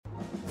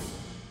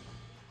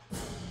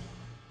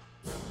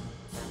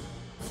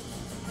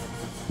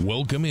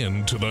Welcome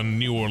in to the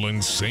New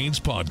Orleans Saints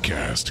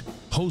podcast,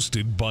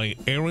 hosted by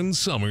Aaron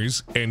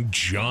Summers and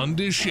John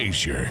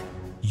DeShazier.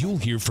 You'll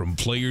hear from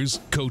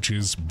players,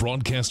 coaches,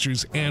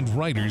 broadcasters, and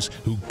writers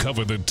who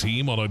cover the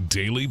team on a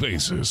daily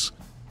basis.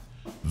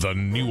 The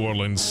New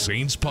Orleans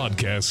Saints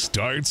podcast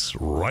starts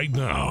right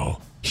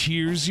now.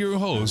 Here's your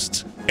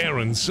hosts,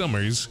 Aaron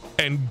Summers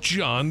and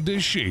John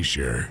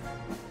DeShazier.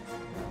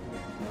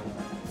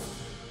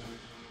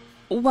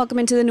 Welcome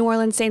into the New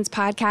Orleans Saints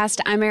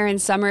podcast. I'm Aaron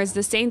Summers.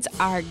 The Saints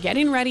are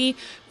getting ready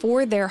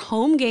for their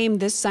home game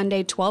this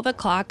Sunday, 12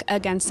 o'clock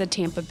against the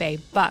Tampa Bay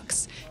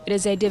Bucks. It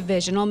is a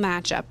divisional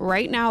matchup.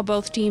 Right now,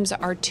 both teams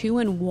are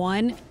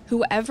 2-1.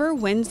 Whoever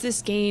wins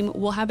this game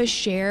will have a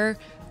share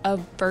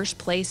of first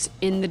place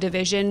in the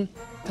division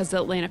because the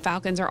Atlanta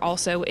Falcons are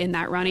also in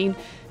that running.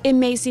 It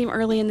may seem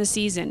early in the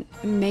season.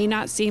 It may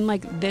not seem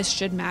like this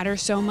should matter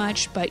so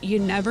much, but you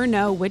never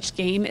know which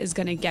game is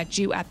going to get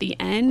you at the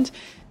end.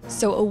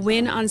 So a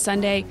win on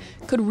Sunday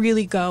could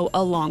really go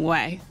a long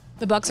way.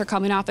 The Bucks are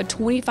coming off a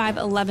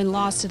 25-11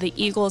 loss to the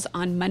Eagles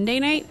on Monday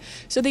night,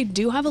 so they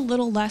do have a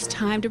little less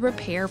time to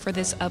prepare for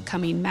this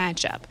upcoming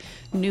matchup.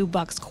 New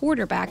Bucks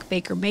quarterback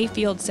Baker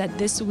Mayfield said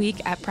this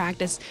week at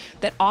practice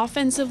that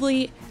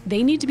offensively,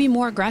 they need to be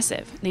more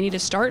aggressive. They need to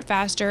start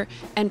faster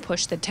and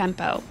push the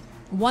tempo.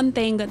 One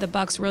thing that the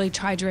Bucks really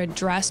tried to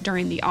address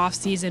during the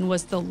offseason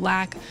was the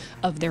lack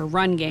of their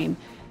run game.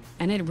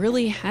 And it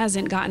really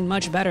hasn't gotten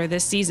much better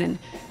this season.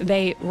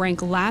 They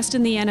rank last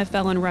in the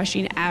NFL in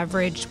rushing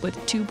average with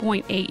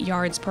 2.8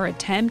 yards per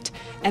attempt,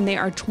 and they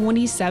are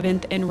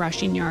 27th in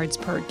rushing yards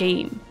per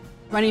game.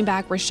 Running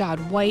back Rachaad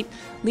White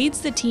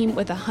leads the team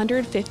with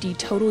 150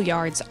 total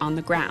yards on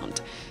the ground.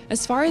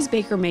 As far as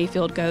Baker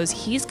Mayfield goes,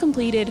 he's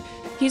completed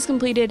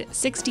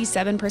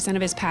 67%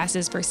 of his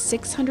passes for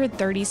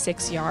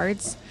 636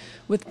 yards,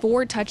 with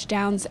 4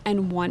 touchdowns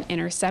and 1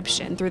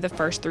 interception through the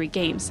first 3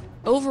 games.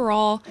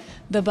 Overall,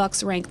 the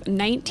Bucks rank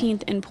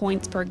 19th in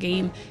points per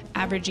game,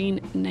 averaging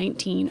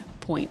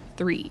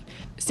 19.3.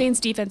 Saints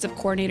defensive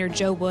coordinator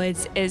Joe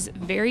Woods is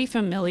very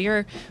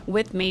familiar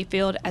with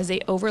Mayfield as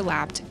they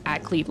overlapped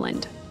at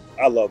Cleveland.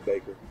 I love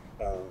Baker.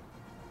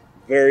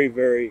 Very,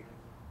 very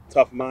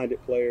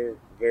tough-minded player,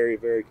 very,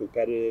 very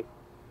competitive.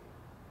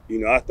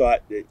 I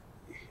thought that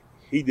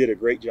he did a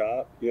great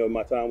job, in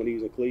my time when he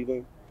was in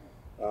Cleveland.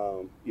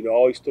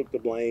 Always took the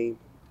blame,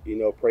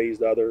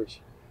 praised others,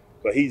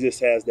 but he just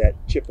has that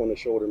chip on the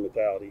shoulder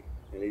mentality,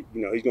 and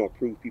he's going to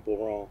prove people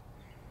wrong,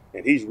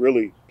 and he's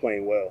really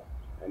playing well.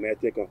 I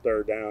think on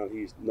third down,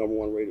 he's number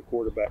 1 rated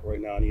quarterback right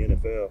now in the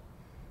NFL,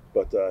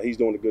 but he's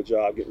doing a good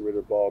job getting rid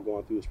of the ball,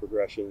 going through his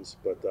progressions,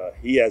 but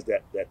he has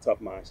that tough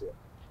mindset.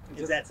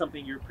 Is that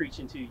something you're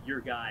preaching to your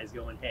guys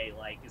going, hey,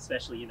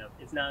 especially,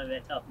 it's not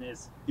that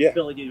toughness, yeah,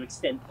 ability to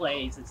extend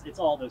plays, it's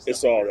all those stuff.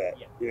 It's all that.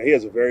 Yeah. He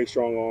has a very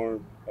strong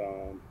arm.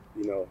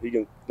 He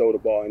can throw the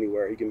ball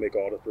anywhere. He can make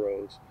all the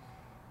throws.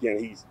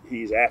 Again,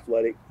 he's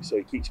athletic, so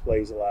he keeps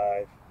plays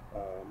alive.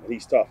 And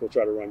he's tough. He'll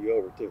try to run you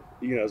over, too,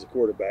 as a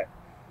quarterback.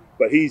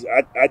 But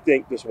I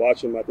think, just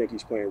watching him, I think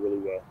he's playing really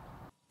well.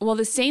 Well,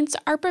 the Saints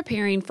are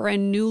preparing for a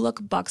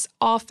new-look Bucks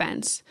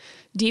offense.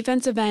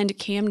 Defensive end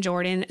Cam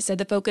Jordan said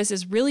the focus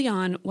is really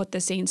on what the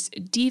Saints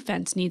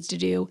defense needs to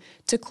do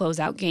to close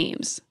out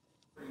games.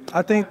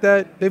 I think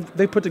that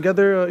they put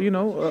together,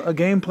 a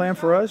game plan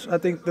for us. I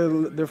think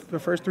the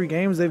first 3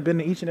 games they've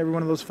been in each and every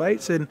one of those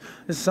fights, and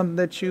it's something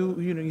that you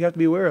have to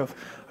be aware of.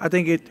 I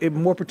think it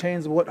more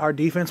pertains to what our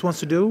defense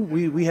wants to do.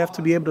 We have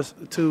to be able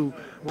to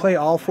play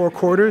all 4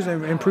 quarters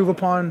and improve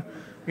upon,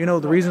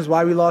 the reasons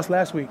why we lost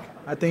last week.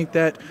 I think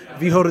that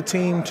if you hold a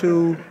team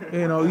to,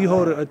 you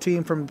hold a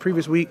team from the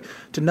previous week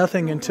to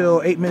nothing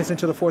until 8 minutes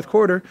into the fourth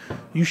quarter,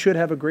 you should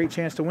have a great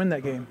chance to win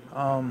that game.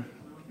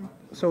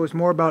 So it's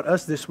more about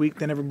us this week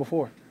than ever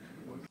before.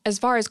 As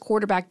far as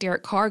quarterback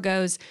Derek Carr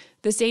goes,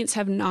 the Saints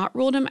have not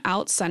ruled him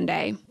out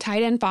Sunday.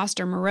 Tight end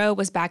Foster Moreau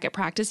was back at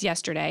practice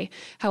yesterday.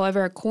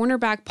 However,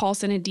 cornerback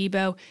Paulson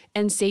Adebo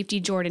and safety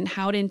Jordan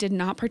Howden did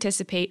not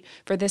participate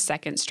for the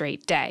second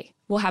straight day.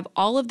 We'll have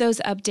all of those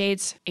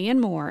updates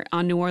and more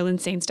on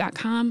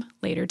NewOrleansSaints.com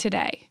later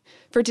today.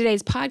 For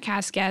today's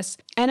podcast guests,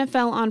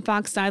 NFL on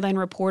Fox sideline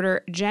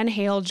reporter Jen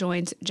Hale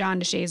joins John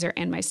DeShazier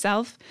and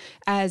myself,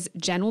 as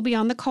Jen will be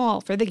on the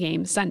call for the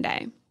game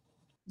Sunday.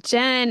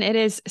 Jen, it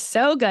is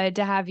so good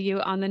to have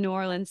you on the New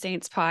Orleans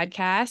Saints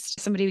podcast.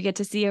 Somebody we get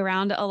to see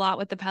around a lot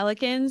with the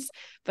Pelicans,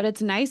 but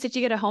it's nice that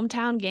you get a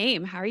hometown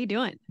game. How are you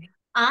doing?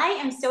 I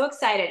am so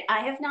excited. I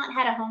have not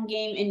had a home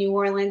game in New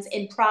Orleans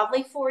in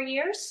probably 4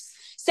 years.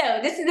 So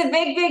this is a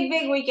big, big,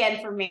 big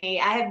weekend for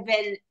me. I have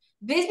been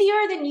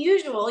busier than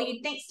usual.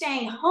 You'd think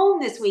staying home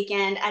this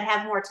weekend, I'd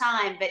have more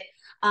time, but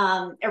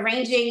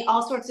arranging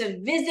all sorts of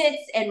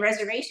visits and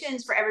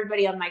reservations for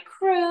everybody on my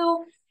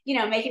crew,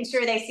 making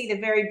sure they see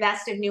the very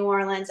best of New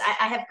Orleans.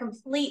 I have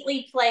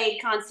completely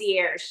played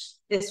concierge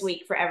this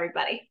week for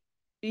everybody.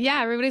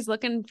 Yeah, everybody's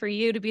looking for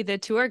you to be the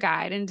tour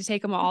guide and to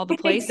take them all the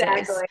places.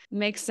 Exactly.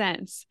 Makes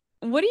sense.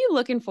 What are you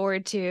looking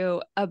forward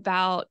to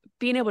about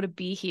being able to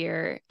be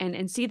here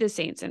and see the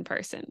Saints in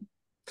person?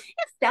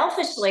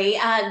 Selfishly,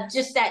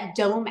 just that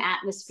dome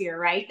atmosphere,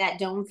 right? That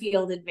dome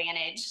field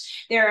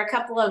advantage. There are a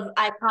couple of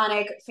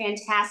iconic,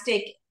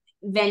 fantastic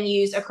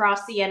venues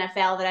across the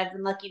NFL that I've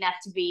been lucky enough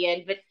to be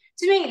in, but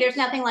to me, there's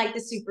nothing like the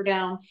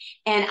Superdome.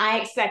 And I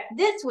expect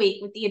this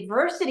week, with the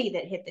adversity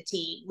that hit the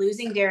team,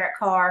 losing Derek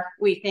Carr,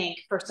 we think,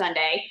 for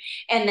Sunday,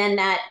 and then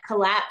that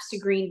collapse to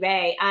Green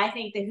Bay, I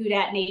think the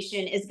Houdat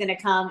Nation is going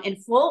to come in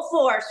full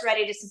force,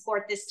 ready to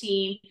support this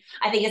team.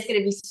 I think it's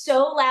going to be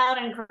so loud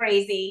and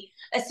crazy,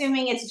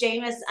 assuming it's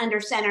Jameis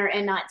under center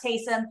and not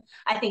Taysom.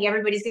 I think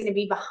everybody's going to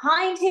be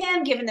behind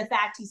him, given the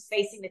fact he's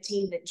facing the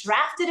team that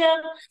drafted him.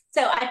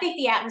 So I think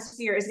the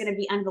atmosphere is going to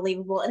be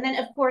unbelievable. And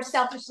then, of course,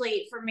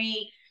 selfishly for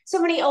me, so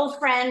many old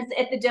friends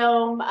at the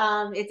Dome.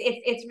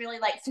 It's really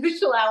like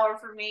social hour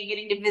for me,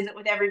 getting to visit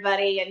with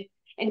everybody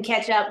and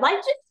catch up. Life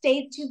just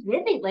stays too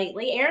busy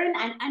lately. Aaron,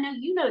 I know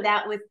you know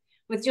that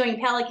with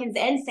doing Pelicans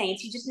and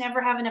Saints, you just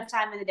never have enough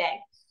time in the day.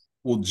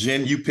 Well,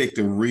 Jen, you picked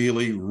a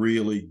really,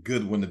 really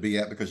good one to be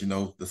at because,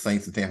 the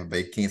Saints and Tampa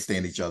Bay can't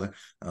stand each other,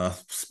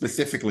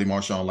 specifically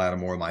Marshawn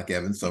Lattimore and Mike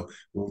Evans. So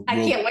I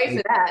can't wait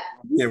for that.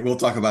 Yeah, we'll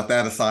talk about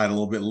that aside a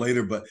little bit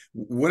later. But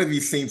what have you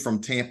seen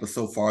from Tampa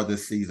so far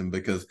this season?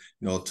 Because,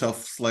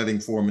 tough sledding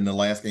for them in the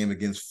last game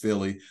against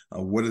Philly.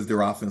 What does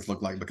their offense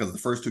look like? Because the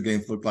first two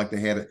games looked like they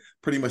had it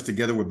pretty much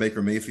together with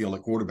Baker Mayfield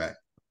at quarterback.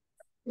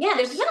 Yeah,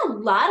 there's been a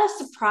lot of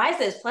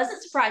surprises,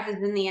 pleasant surprises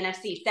in the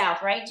NFC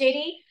South, right,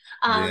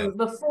 JD?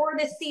 Before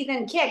this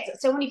season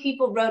kicked, so many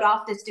people wrote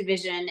off this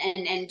division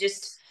and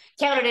just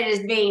counted it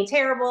as being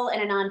terrible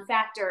and a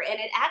non-factor.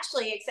 And it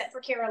actually, except for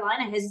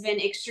Carolina, has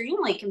been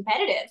extremely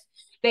competitive.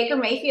 Baker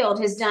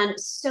Mayfield has done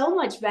so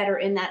much better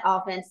in that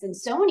offense than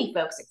so many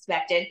folks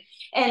expected.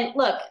 And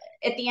look,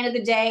 at the end of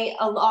the day,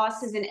 a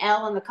loss is an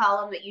L in the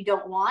column that you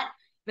don't want.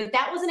 But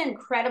that was an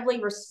incredibly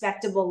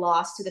respectable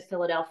loss to the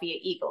Philadelphia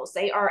Eagles.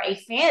 They are a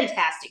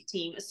fantastic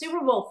team, a Super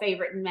Bowl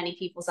favorite in many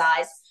people's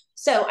eyes.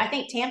 So I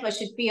think Tampa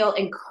should feel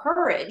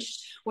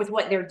encouraged with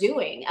what they're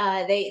doing.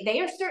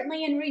 They are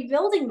certainly in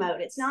rebuilding mode.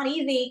 It's not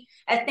easy,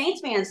 as Saints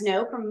fans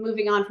know, from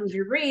moving on from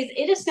Drew Brees.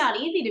 It is not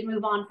easy to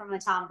move on from a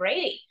Tom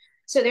Brady.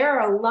 So there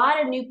are a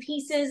lot of new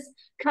pieces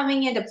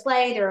coming into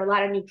play. There are a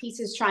lot of new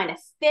pieces trying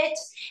to fit.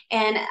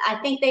 And I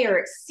think they are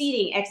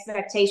exceeding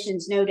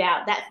expectations, no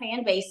doubt. That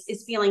fan base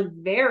is feeling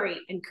very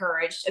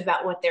encouraged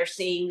about what they're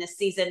seeing this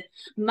season.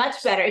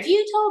 Much better. If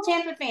you told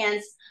Tampa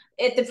fans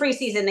at the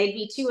preseason they'd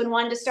be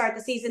 2-1 to start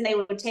the season, they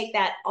would take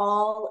that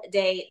all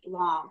day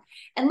long.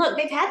 And look,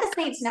 they've had the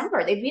Saints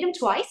number. They beat them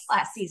twice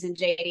last season,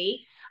 JD.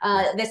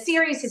 The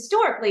series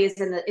historically is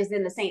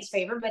in the Saints'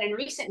 favor, but in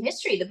recent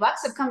history, the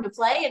Bucs have come to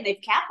play and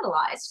they've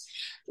capitalized.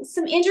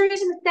 Some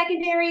injuries in the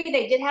secondary.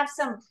 They did have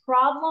some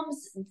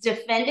problems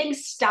defending,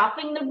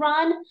 stopping the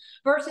run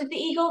versus the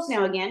Eagles.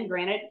 Now, again,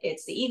 granted,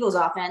 it's the Eagles'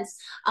 offense,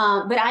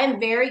 but I am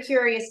very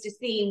curious to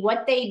see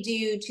what they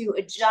do to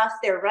adjust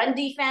their run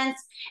defense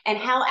and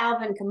how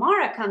Alvin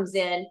Kamara comes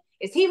in.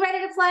 Is he ready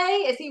to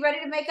play? Is he ready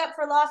to make up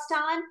for lost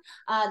time?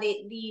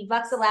 The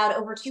Bucs allowed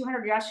over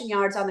 200 rushing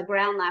yards on the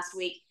ground last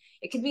week.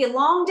 It could be a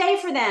long day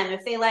for them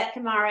if they let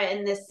Kamara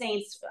and the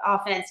Saints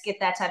offense get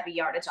that type of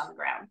yardage on the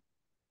ground.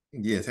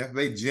 Yes, Tampa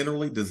Bay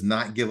generally does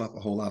not give up a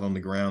whole lot on the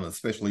ground,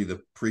 especially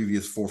the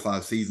previous 4 or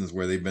 5 seasons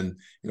where they've been,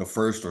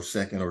 first or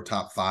second or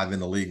top 5 in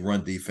the league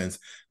run defense.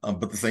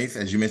 But the Saints,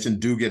 as you mentioned,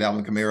 do get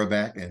Alvin Kamara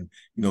back and,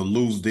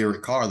 lose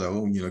Derek Carr,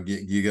 though.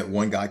 You get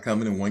one guy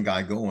coming and one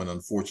guy going,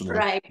 unfortunately.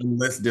 Right.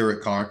 Unless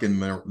Derek Carr can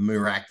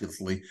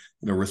miraculously,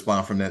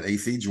 respond from that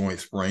AC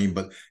joint sprain.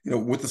 But,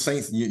 with the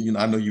Saints,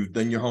 I know you've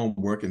done your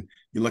homework and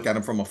you look at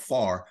them from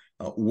afar.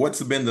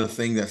 What's been the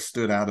thing that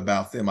stood out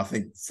about them? I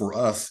think for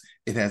us,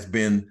 it has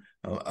been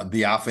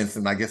the offense,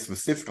 and I guess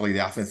specifically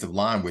the offensive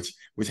line,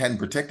 which hadn't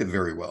protected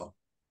very well.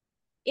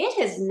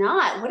 It has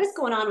not. What is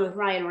going on with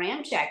Ryan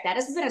Ramczyk? That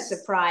has been a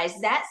surprise.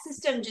 That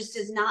system just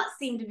does not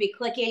seem to be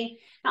clicking.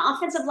 Now,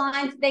 offensive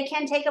lines, they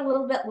can take a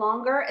little bit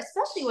longer,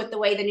 especially with the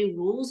way the new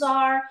rules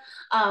are.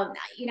 I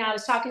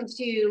was talking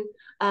to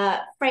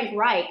Frank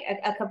Reich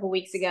a couple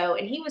weeks ago,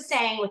 and he was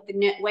saying with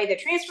the way the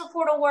transfer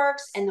portal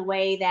works and the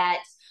way that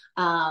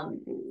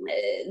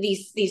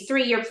these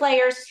 3-year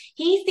players,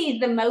 he sees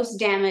the most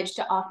damage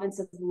to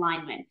offensive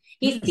linemen.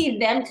 He sees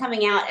them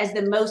coming out as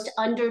the most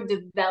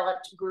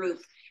underdeveloped group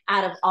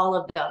out of all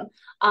of them.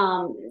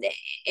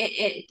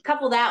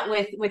 Couple that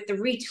with the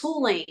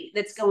retooling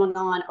that's going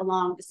on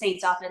along the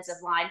Saints offensive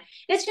line,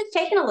 it's just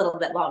taken a little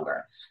bit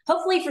longer.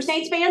 Hopefully for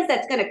Saints fans,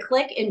 that's going to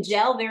click and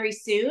gel very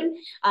soon.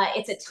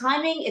 It's a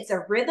timing, it's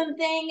a rhythm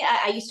thing.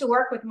 I used to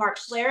work with Mark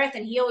Schlereth,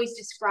 and he always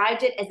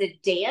described it as a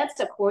dance,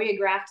 a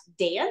choreographed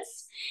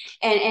dance.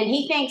 And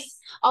he thinks,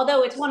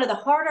 although it's one of the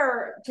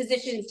harder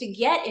positions to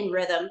get in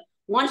rhythm,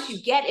 once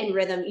you get in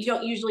rhythm, you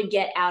don't usually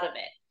get out of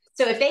it.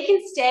 So if they can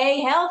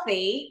stay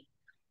healthy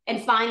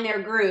and find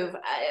their groove,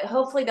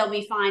 hopefully they'll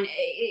be fine.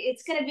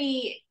 It's going to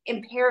be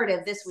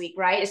imperative this week,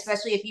 right?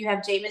 Especially if you have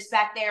Jameis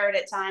back there and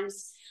at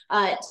times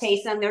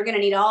Taysom, they're going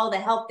to need all the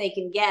help they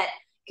can get.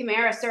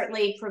 Kamara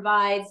certainly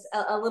provides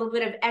a little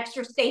bit of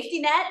extra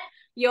safety net.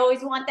 You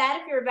always want that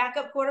if you're a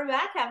backup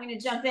quarterback, having to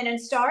jump in and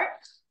start.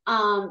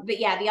 But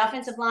yeah, the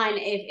offensive line,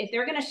 if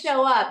they're going to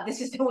show up,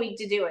 this is the week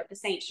to do it. The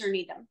Saints sure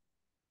need them.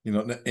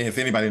 If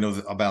anybody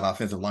knows about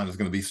offensive line, it's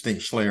going to be Stink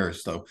Schler.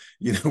 So,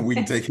 we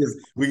can take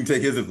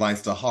his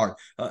advice to heart.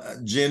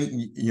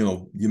 Jen,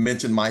 you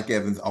mentioned Mike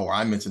Evans, or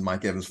I mentioned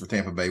Mike Evans for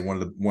Tampa Bay,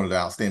 one of the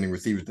outstanding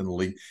receivers in the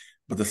league.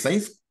 But the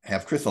Saints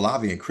have Chris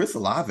Olave, and Chris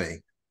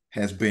Olave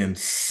has been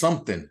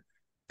something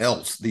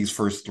else these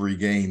first 3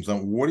 games.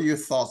 What are your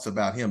thoughts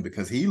about him?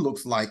 Because he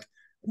looks like,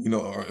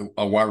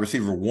 a wide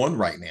receiver 1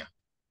 right now.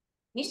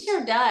 He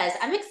sure does.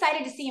 I'm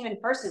excited to see him in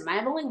person.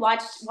 I've only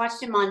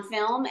watched him on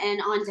film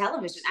and on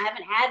television. I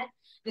haven't had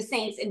the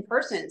Saints in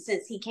person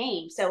since he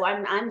came. So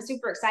I'm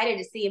super excited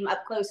to see him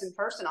up close and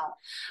personal.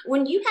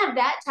 When you have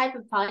that type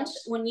of punch,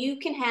 when you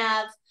can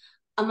have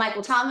a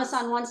Michael Thomas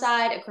on one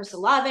side, a Chris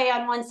Olave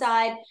on one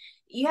side,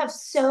 you have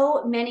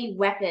so many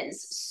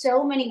weapons,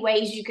 so many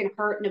ways you can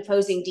hurt an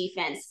opposing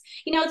defense.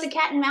 It's a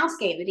cat and mouse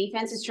game. The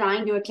defense is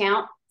trying to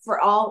account for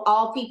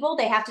all people.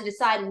 They have to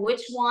decide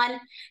which one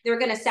they're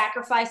going to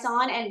sacrifice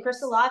on. And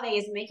Chris Olave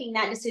is making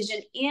that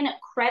decision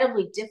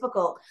incredibly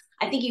difficult.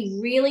 I think he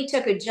really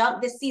took a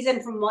jump this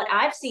season from what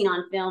I've seen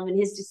on film, and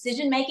his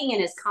decision-making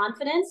and his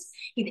confidence.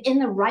 He's in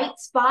the right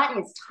spot.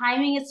 His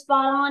timing is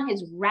spot on.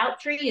 His route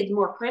tree is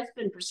more crisp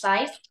and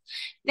precise.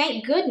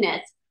 Thank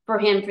goodness for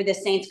him for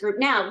this Saints group.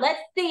 Now, let's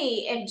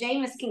see if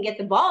Jameis can get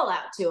the ball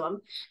out to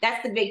him.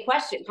 That's the big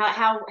question.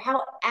 How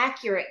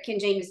accurate can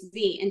Jameis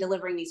be in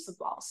delivering these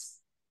footballs?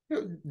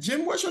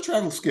 Jim, what's your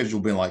travel schedule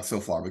been like so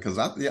far? Because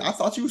I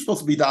thought you were supposed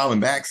to be dialing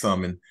back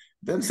some, and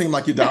it doesn't seem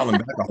like you're dialing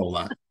back a whole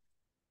lot.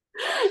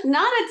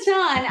 Not a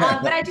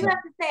ton, but I do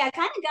have to say I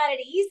kind of got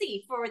it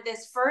easy for the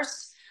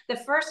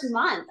first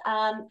month.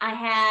 I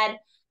had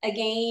a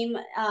game.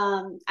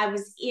 I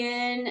was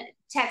in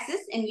Texas,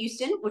 in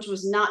Houston, which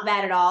was not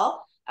bad at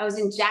all. I was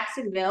in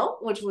Jacksonville,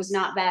 which was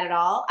not bad at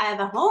all. I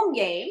have a home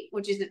game,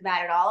 which isn't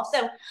bad at all.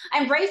 So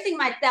I'm bracing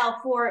myself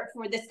for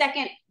the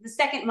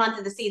second month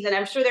of the season.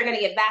 I'm sure they're going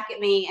to get back at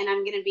me, and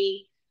I'm going to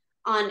be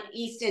on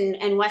East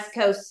and West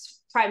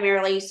Coast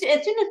primarily as soon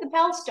as the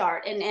Pels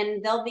start,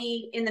 and they'll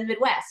be in the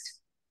Midwest.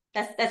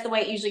 That's the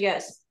way it usually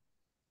goes.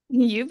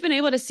 You've been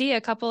able to see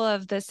a couple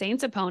of the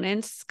Saints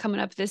opponents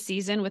coming up this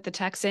season with the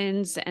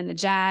Texans and the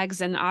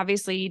Jags, and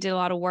obviously you did a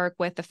lot of work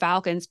with the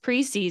Falcons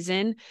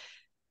preseason.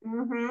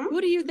 Mm-hmm.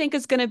 Who do you think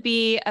is going to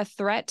be a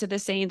threat to the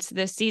Saints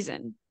this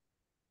season?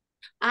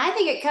 I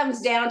think it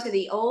comes down to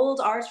the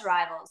old arch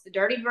rivals, the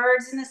Dirty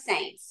Birds and the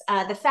Saints.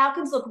 The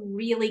Falcons look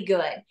really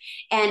good.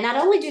 And not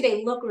only do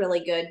they look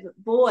really good,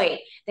 but boy,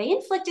 they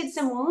inflicted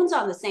some wounds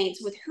on the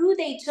Saints with who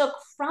they took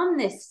from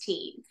this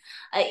team.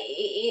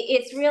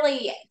 It's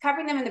really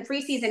covering them in the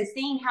preseason,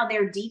 seeing how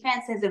their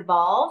defense has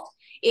evolved.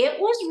 It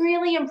was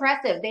really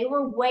impressive. They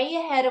were way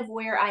ahead of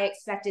where I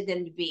expected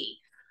them to be.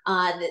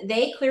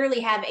 They clearly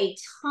have a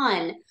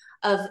ton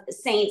of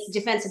Saints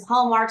defensive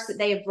hallmarks that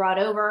they have brought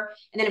over.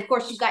 And then, of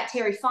course, you've got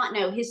Terry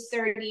Fontenot, his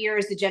 3rd year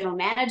as the general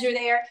manager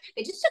there.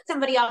 They just took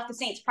somebody off the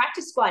Saints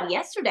practice squad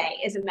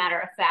yesterday, as a matter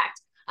of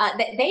fact.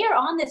 They are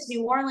on this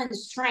New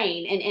Orleans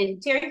train,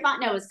 and Terry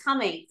Fontenot is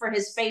coming for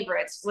his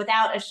favorites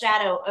without a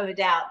shadow of a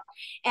doubt.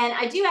 And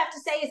I do have to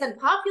say, as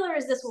unpopular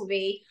as this will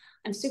be,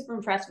 I'm super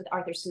impressed with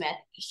Arthur Smith.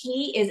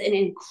 He is an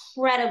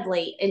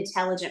incredibly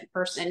intelligent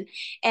person.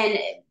 And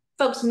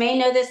folks may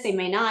know this, they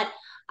may not.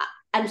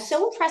 I'm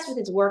so impressed with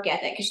his work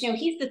ethic because,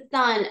 he's the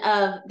son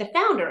of the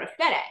founder of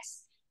FedEx.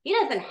 He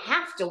doesn't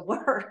have to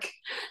work.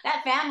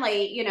 That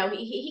family,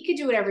 he could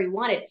do whatever he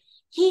wanted.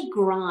 He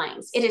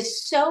grinds. It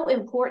is so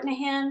important to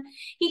him.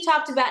 He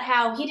talked about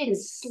how he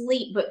didn't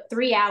sleep but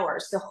 3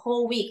 hours the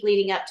whole week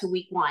leading up to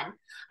week 1,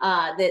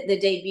 the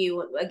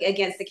debut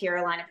against the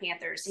Carolina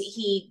Panthers.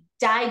 He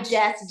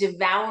digests,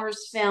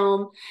 devours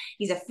film.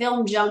 He's a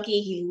film junkie.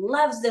 He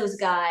loves those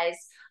guys.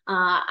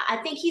 I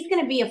think he's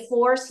going to be a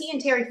force. He and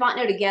Terry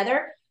Fontenot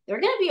together,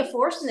 they're going to be a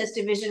force in this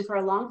division for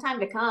a long time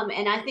to come.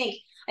 And I think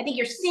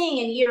you're seeing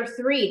in year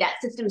 3 that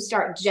system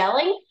start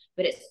gelling,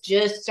 but it's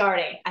just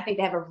starting. I think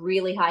they have a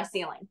really high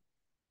ceiling.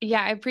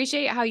 Yeah, I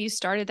appreciate how you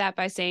started that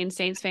by saying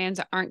Saints fans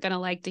aren't going to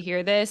like to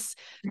hear this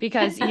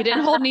because you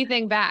didn't hold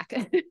anything back.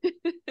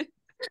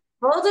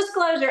 Full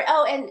disclosure.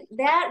 Oh, and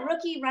that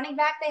rookie running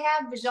back they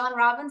have, Bijan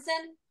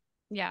Robinson.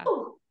 Yeah.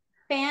 Ooh,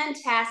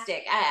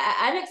 fantastic.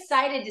 I'm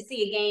excited to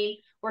see a game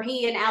where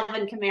he and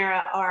Alvin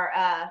Kamara are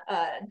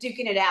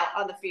duking it out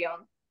on the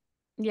field.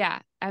 Yeah.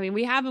 I mean,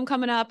 we have them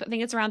coming up. I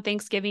think it's around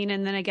Thanksgiving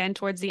and then again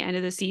towards the end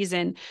of the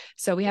season.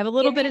 So we have a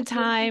little bit of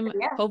time.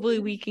 Yeah. Hopefully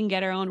we can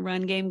get our own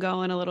run game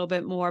going a little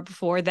bit more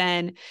before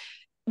then.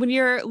 When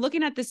you're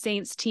looking at the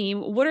Saints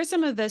team, what are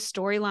some of the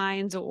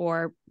storylines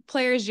or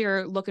players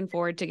you're looking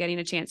forward to getting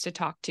a chance to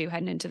talk to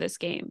heading into this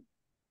game?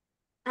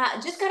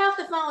 Just got off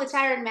the phone with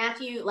Tyrann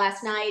Mathieu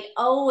last night.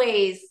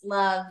 Always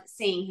love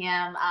seeing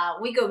him.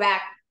 We go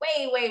back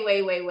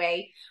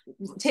way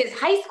to his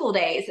high school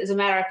days, as a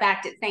matter of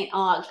fact, at St.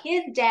 Aug.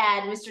 His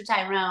dad, Mr.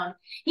 Tyrone,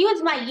 he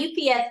was my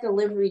UPS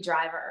delivery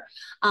driver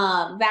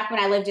back when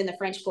I lived in the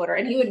French Quarter,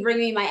 and he would bring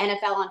me my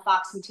NFL on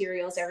Fox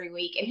materials every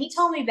week. And he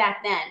told me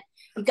back then,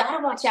 you got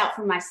to watch out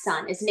for my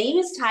son. His name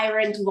is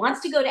Tyron. He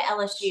wants to go to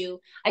LSU.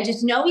 I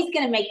just know he's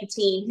going to make the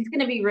team. He's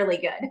going to be really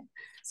good.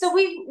 So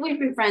we've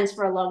been friends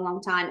for a long,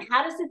 long time.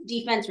 How does this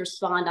defense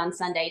respond on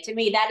Sunday? To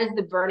me, that is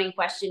the burning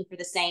question for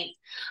the Saints.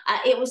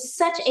 It was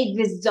such a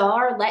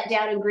bizarre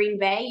letdown in Green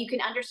Bay. You can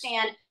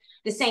understand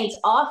the Saints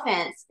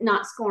offense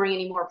not scoring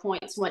any more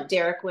points when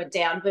Derek went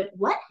down, but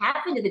what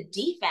happened to the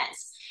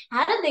defense?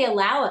 How did they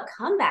allow a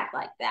comeback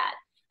like that?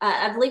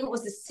 I believe it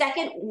was the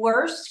second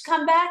worst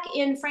comeback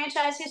in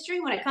franchise history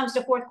when it comes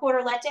to fourth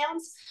quarter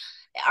letdowns.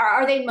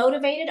 Are they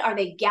motivated? Are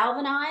they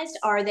galvanized?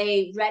 Are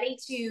they ready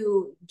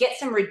to get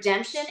some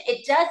redemption?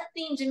 It does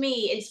seem to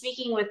me, in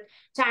speaking with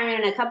Tyron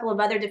and a couple of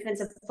other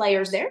defensive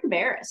players, they're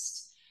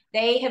embarrassed.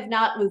 They have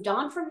not moved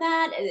on from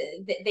that.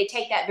 They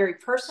take that very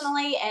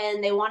personally,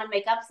 and they want to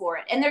make up for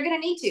it. And they're going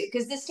to need to,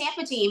 because this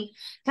Tampa team,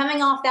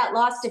 coming off that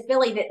loss to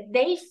Philly, that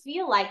they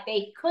feel like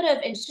they could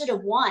have and should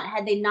have won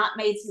had they not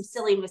made some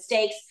silly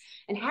mistakes,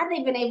 and had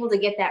they been able to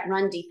get that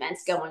run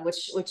defense going,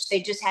 which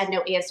they just had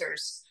no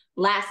answers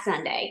last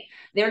Sunday.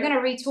 They're going to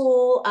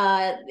retool.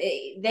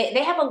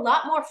 They have a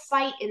lot more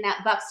fight in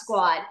that Bucs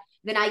squad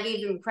than I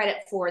gave them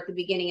credit for at the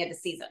beginning of the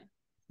season.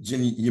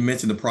 Jen, you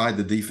mentioned the pride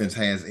the defense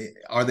has.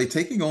 Are they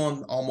taking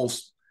on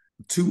almost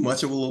too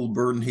much of a little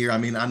burden here? I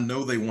mean, I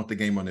know they want the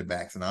game on their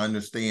backs, and I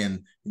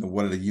understand,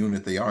 what a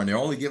unit they are, and they're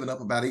only giving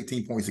up about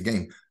 18 points a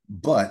game.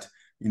 But,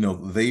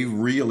 they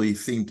really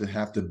seem to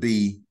have to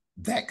be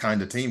that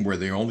kind of team where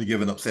they're only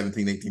giving up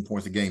 17, 18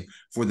 points a game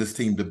for this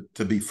team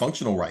to be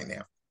functional right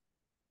now.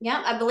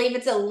 Yeah, I believe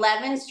it's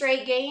 11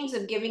 straight games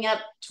of giving up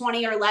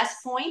 20 or less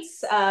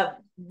points.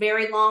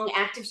 Very long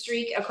active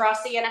streak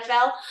across the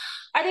NFL.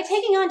 Are they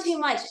taking on too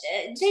much?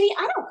 JD,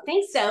 I don't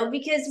think so,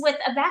 because with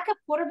a backup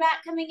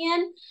quarterback coming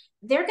in,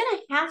 they're going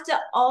to have to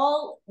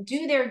all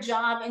do their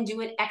job and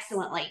do it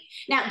excellently.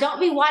 Now, don't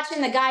be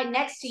watching the guy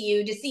next to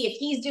you to see if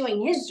he's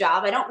doing his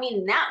job. I don't mean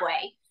in that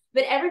way.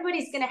 But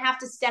everybody's going to have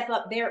to step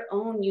up their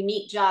own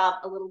unique job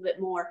a little bit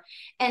more.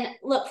 And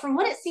look, from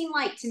what it seemed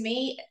like to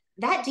me,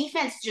 that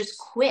defense just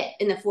quit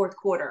in the fourth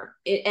quarter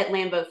at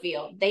Lambeau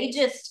Field. They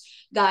just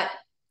got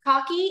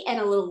cocky and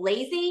a little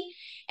lazy.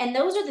 And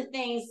those are the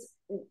things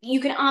you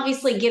can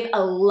obviously give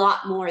a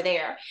lot more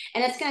there.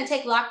 And it's going to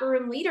take locker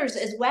room leaders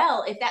as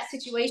well, if that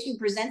situation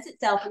presents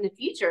itself in the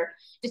future,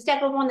 to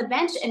step up on the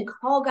bench and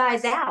call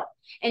guys out.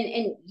 And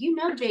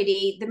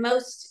JD, the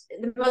most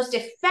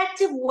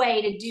effective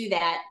way to do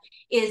that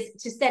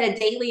is to set a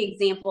daily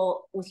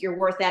example with your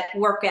work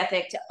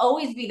ethic, to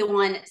always be the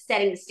one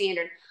setting the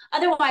standard.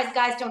 Otherwise,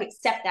 guys don't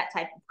accept that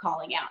type of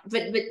calling out.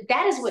 But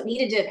that is what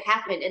needed to have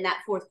happened in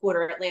that fourth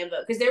quarter at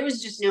Lambeau, because there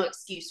was just no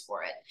excuse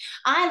for it.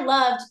 I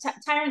loved,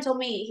 Tyron told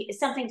me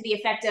something to the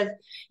effect of,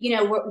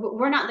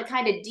 we're not the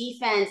kind of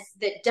defense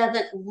that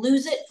doesn't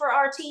lose it for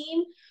our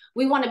team.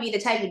 We want to be the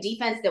type of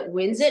defense that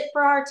wins it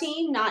for our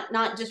team,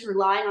 not just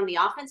relying on the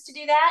offense to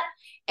do that.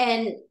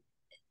 And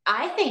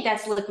I think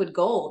that's liquid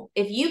gold.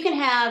 If you can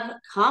have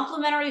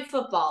complementary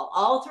football,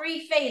 all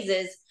three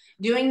phases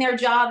doing their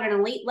job at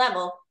an elite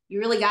level, you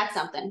really got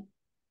something.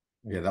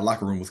 Yeah, that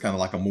locker room was kind of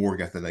like a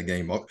morgue after that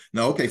game.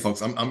 No, okay,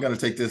 folks, I'm going to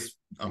take this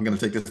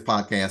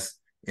podcast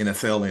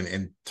NFL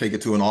and take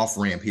it to an off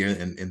ramp here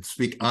and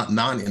speak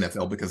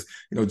non-NFL, because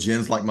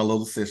Jen's like my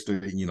little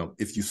sister.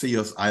 If you see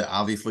us, I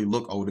obviously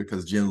look older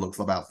because Jen looks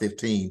about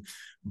 15,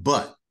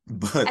 but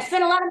I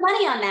spent a lot of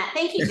money on that.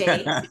 Thank you,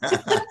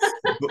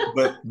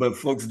 JD. but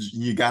folks,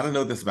 you got to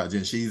know this about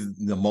Jen. She's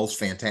the most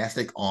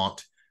fantastic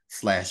aunt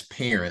 /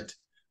 parent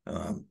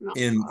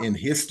in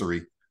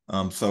history.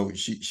 So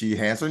she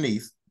has her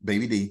niece,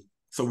 baby D.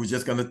 So we're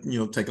just gonna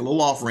take a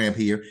little off ramp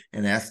here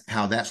and ask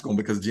how that's going,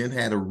 because Jen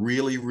had a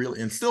really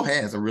and still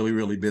has a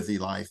really busy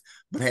life,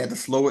 but had to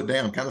slow it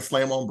down, kind of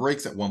slam on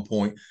brakes at one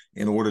point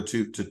in order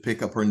to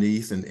pick up her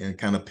niece and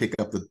kind of pick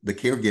up the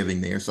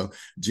caregiving there. So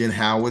Jen,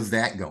 how is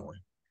that going?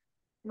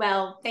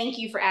 Well, thank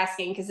you for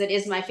asking, because it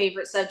is my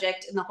favorite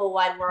subject in the whole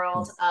wide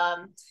world.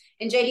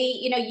 And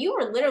JD, you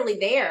were literally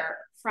there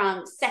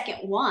from second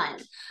one.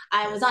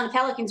 I was on a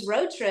Pelicans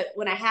road trip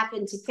when I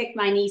happened to pick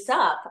my niece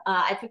up.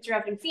 I picked her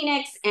up in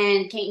Phoenix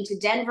and came to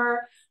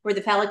Denver, where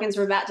the Pelicans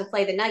were about to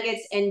play the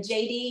Nuggets. And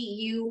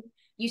JD,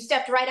 you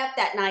stepped right up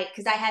that night,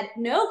 because I had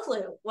no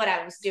clue what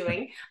I was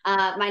doing.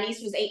 My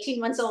niece was 18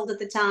 months old at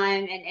the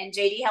time, and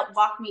JD helped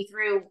walk me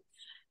through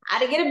how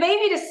to get a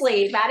baby to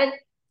sleep, how to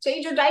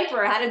change your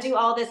diaper, how to do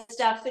all this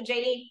stuff. So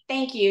JD,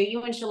 thank you.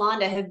 You and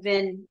Shalonda have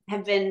been,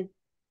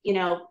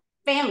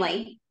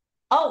 family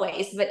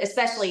always, but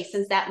especially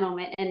since that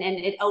moment. And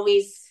it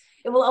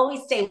will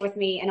always stay with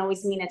me and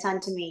always mean a ton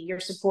to me, your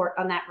support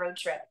on that road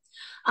trip.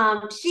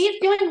 She is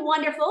doing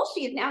wonderful.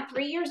 She is now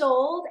 3 years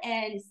old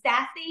and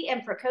sassy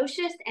and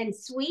precocious and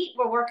sweet.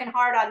 We're working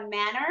hard on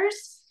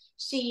manners.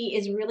 She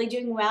is really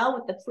doing well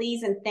with the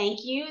please and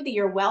thank you. The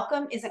you're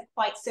welcome isn't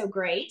quite so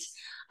great.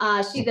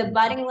 She's a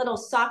budding little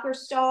soccer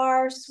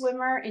star,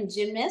 swimmer, and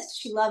gymnast.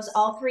 She loves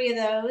all three of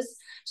those.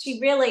 She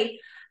really,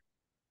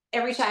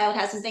 every child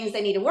has some things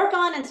they need to work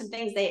on and some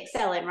things they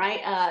excel in,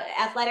 right?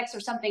 Athletics are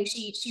something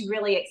she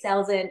really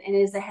excels in and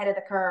is ahead of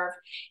the curve.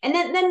 And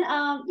then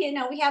you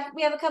know, we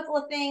have a couple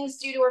of things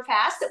due to her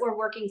past that we're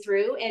working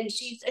through, and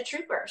she's a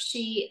trooper.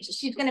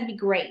 She's going to be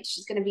great.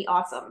 She's going to be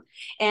awesome,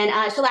 and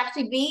she'll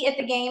actually be at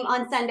the game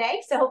on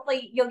Sunday. So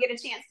hopefully you'll get a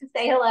chance to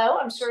say hello.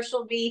 I'm sure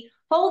she'll be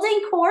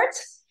holding court.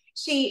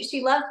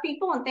 She loves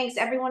people and thinks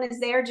everyone is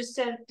there just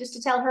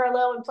to tell her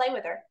hello and play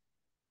with her.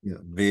 Yeah,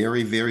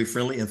 very, very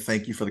friendly, and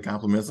thank you for the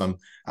compliments. I'm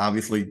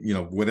obviously, you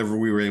know, whatever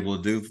we were able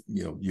to do,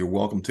 you know, you're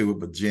welcome to it.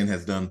 But Jen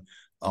has done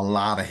a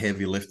lot of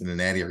heavy lifting in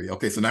that area.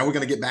 Okay, so now we're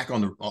going to get back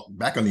on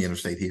the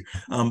interstate here.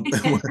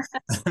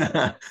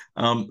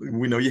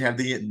 We know you have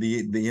the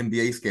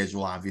NBA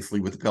schedule,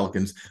 obviously, with the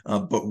Pelicans,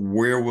 but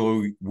where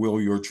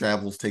will your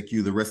travels take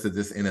you the rest of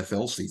this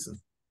NFL season?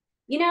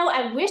 You know,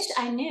 I wish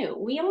I knew.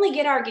 We only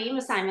get our game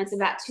assignments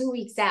about 2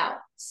 weeks out.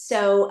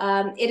 So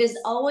it is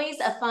always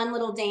a fun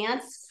little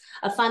dance,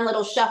 a fun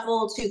little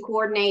shuffle to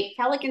coordinate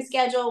Pelican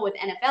schedule with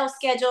NFL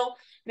schedule,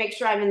 make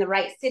sure I'm in the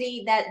right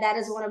city. That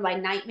is one of my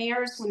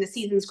nightmares when the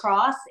seasons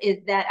cross, is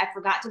that I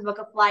forgot to book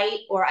a flight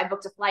or I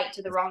booked a flight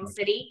to the wrong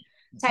city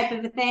type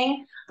of a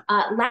thing.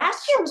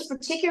 Last year was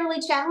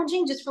particularly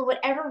challenging just for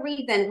whatever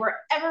reason.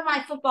 Wherever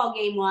my football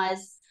game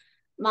was,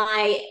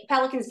 my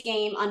Pelicans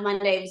game on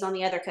Monday was on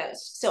the other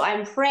coast. So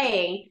I'm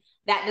praying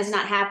that does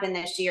not happen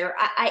this year.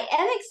 I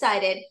am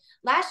excited.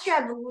 Last year,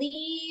 I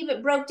believe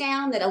it broke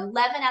down that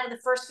 11 out of the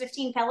first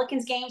 15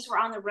 Pelicans games were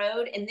on the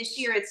road. And this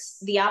year it's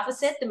the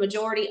opposite. The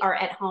majority are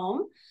at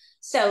home.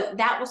 So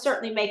that will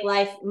certainly make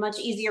life much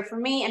easier for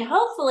me. And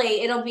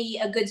hopefully it'll be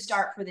a good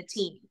start for the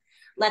team.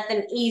 Let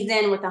them ease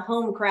in with a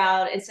home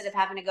crowd instead of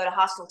having to go to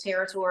hostile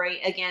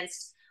territory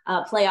against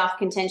playoff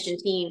contention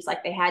teams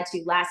like they had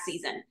to last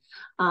season.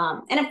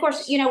 And of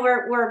course, you know,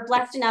 we're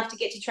blessed enough to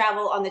get to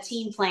travel on the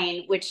team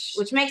plane, which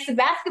makes the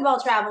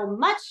basketball travel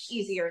much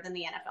easier than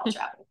the NFL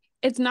travel.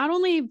 It's not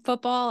only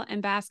football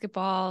and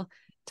basketball,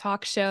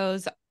 talk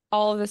shows,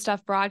 all of the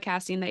stuff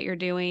broadcasting that you're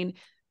doing,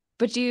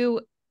 but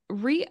you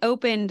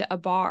reopened a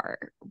bar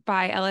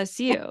by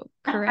LSU,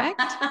 correct?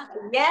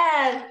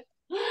 Yes.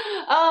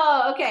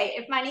 Oh, okay.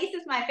 If my niece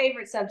is my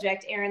favorite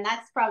subject, Aaron,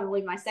 that's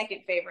probably my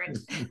second favorite.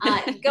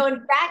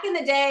 Going back in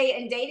the day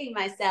and dating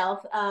myself,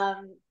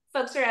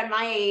 folks around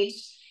my age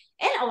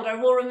and older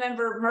will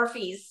remember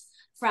Murphy's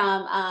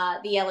from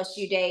the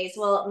LSU days.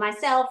 Well,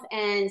 myself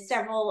and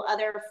several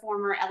other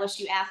former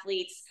LSU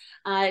athletes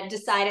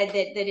decided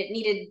that it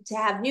needed to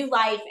have new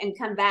life and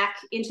come back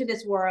into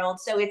this world.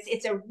 So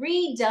it's a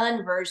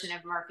redone version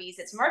of Murphy's.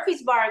 It's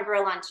Murphy's Bar and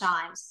Grill on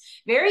Chimes,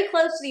 very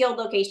close to the old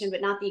location,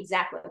 but not the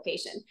exact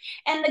location.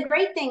 And the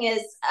great thing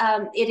is,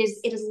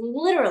 it is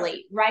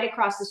literally right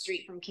across the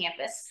street from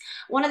campus.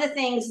 One of the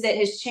things that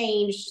has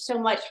changed so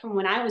much from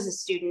when I was a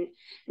student,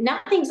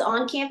 nothing's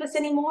on campus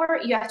anymore.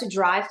 You have to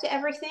drive to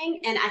everything.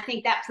 And I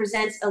think that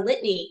presents a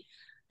litany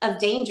of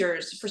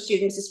dangers for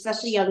students,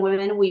 especially young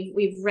women.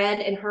 We've read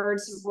and heard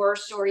some horror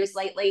stories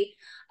lately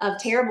of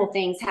terrible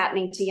things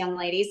happening to young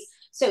ladies.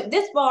 So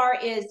this bar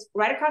is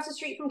right across the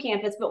street from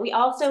campus, but we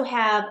also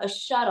have a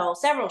shuttle,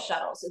 several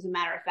shuttles, as a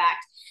matter of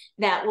fact,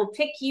 that will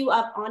pick you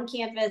up on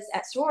campus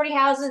at sorority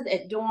houses,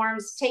 at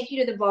dorms, take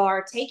you to the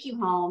bar, take you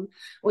home.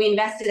 We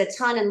invested a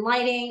ton in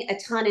lighting, a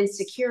ton in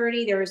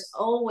security. There's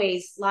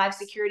always live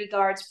security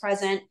guards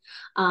present.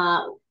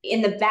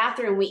 In the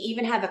bathroom, we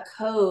even have a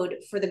code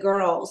for the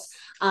girls.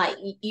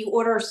 You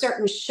order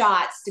certain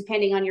shots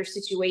depending on your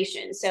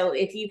situation. So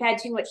if you've had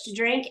too much to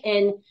drink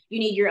and you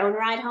need your own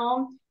ride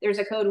home, there's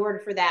a code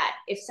word for that.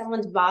 If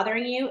someone's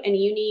bothering you and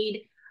you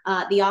need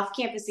the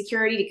off-campus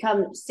security to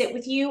come sit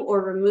with you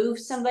or remove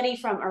somebody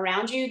from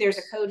around you, there's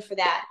a code for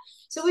that.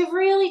 So we've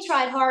really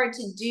tried hard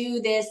to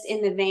do this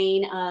in the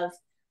vein of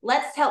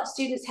let's help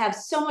students have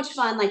so much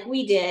fun like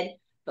we did,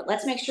 but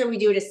let's make sure we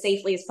do it as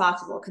safely as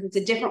possible because it's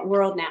a different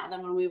world now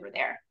than when we were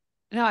there.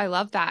 No, I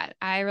love that.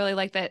 I really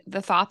like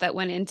the thought that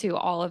went into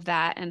all of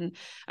that. And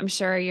I'm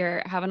sure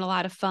you're having a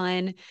lot of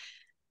fun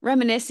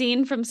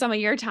reminiscing from some of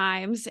your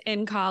times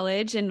in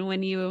college and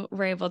when you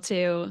were able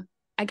to,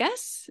 I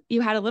guess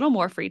you had a little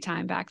more free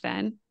time back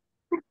then.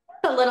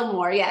 A little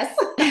more, yes.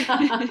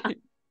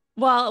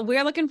 Well,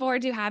 we're looking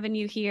forward to having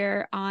you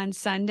here on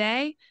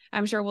Sunday.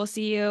 I'm sure we'll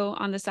see you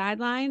on the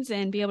sidelines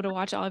and be able to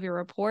watch all of your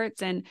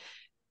reports. And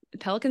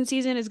Pelican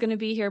season is going to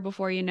be here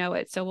before you know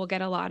it. So we'll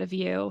get a lot of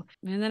you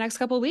in the next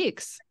couple of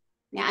weeks.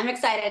 Yeah, I'm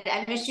excited.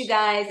 I miss you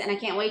guys, and I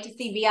can't wait to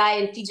see VI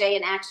and CJ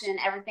in action.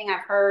 Everything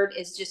I've heard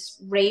is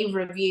just rave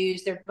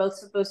reviews. They're both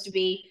supposed to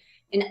be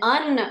in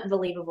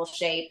unbelievable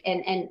shape.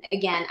 And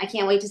again, I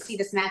can't wait to see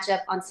this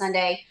matchup on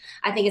Sunday.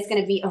 I think it's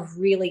going to be a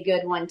really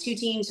good one. Two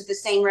teams with the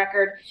same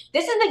record.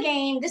 This is the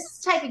game, this is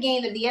the type of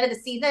game at the end of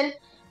the season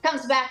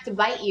comes back to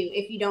bite you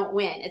if you don't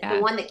win. It's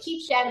the one that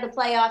keeps you out of the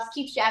playoffs,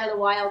 keeps you out of the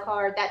wild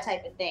card, that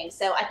type of thing.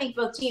 So I think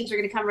both teams are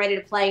going to come ready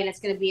to play, and it's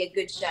going to be a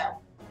good show.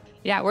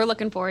 Yeah, we're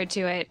looking forward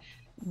to it.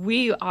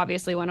 We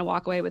obviously want to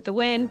walk away with the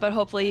win, but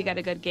hopefully you got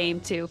a good game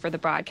too for the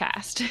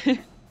broadcast.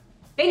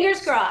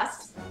 Fingers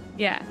crossed.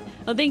 Yeah.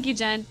 Well, thank you,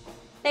 Jen.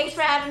 Thanks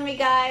for having me,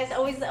 guys.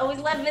 Always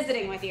love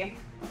visiting with you.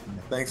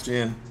 Thanks,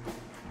 Jen.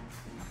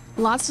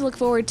 Lots to look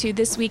forward to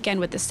this weekend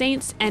with the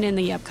Saints and in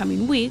the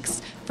upcoming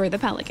weeks for the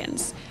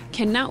Pelicans.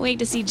 Cannot wait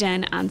to see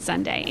Jen on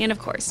Sunday, and of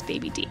course,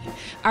 Baby D.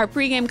 Our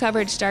pregame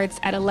coverage starts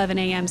at 11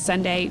 a.m.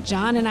 Sunday.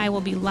 John and I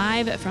will be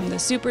live from the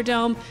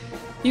Superdome.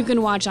 You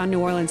can watch on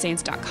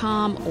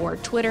NewOrleansSaints.com or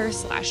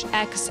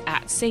Twitter/X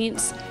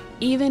 @Saints,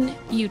 even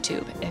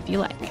YouTube if you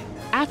like.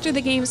 After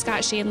the game,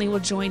 Scott Shanley will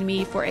join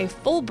me for a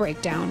full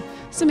breakdown,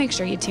 so make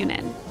sure you tune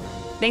in.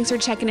 Thanks for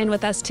checking in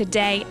with us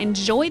today.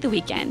 Enjoy the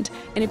weekend.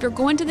 And if you're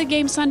going to the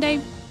game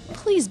Sunday,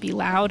 please be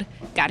loud.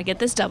 Gotta get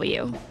this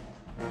W.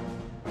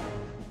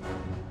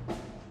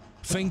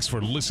 Thanks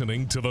for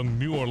listening to the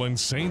New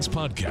Orleans Saints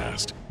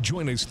podcast.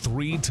 Join us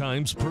 3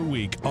 times per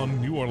week on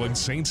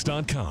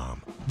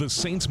NewOrleansSaints.com, the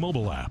Saints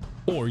mobile app,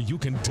 or you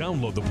can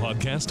download the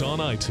podcast on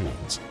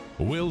iTunes.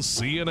 We'll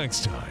see you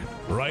next time,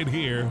 right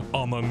here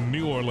on the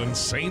New Orleans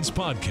Saints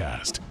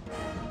podcast.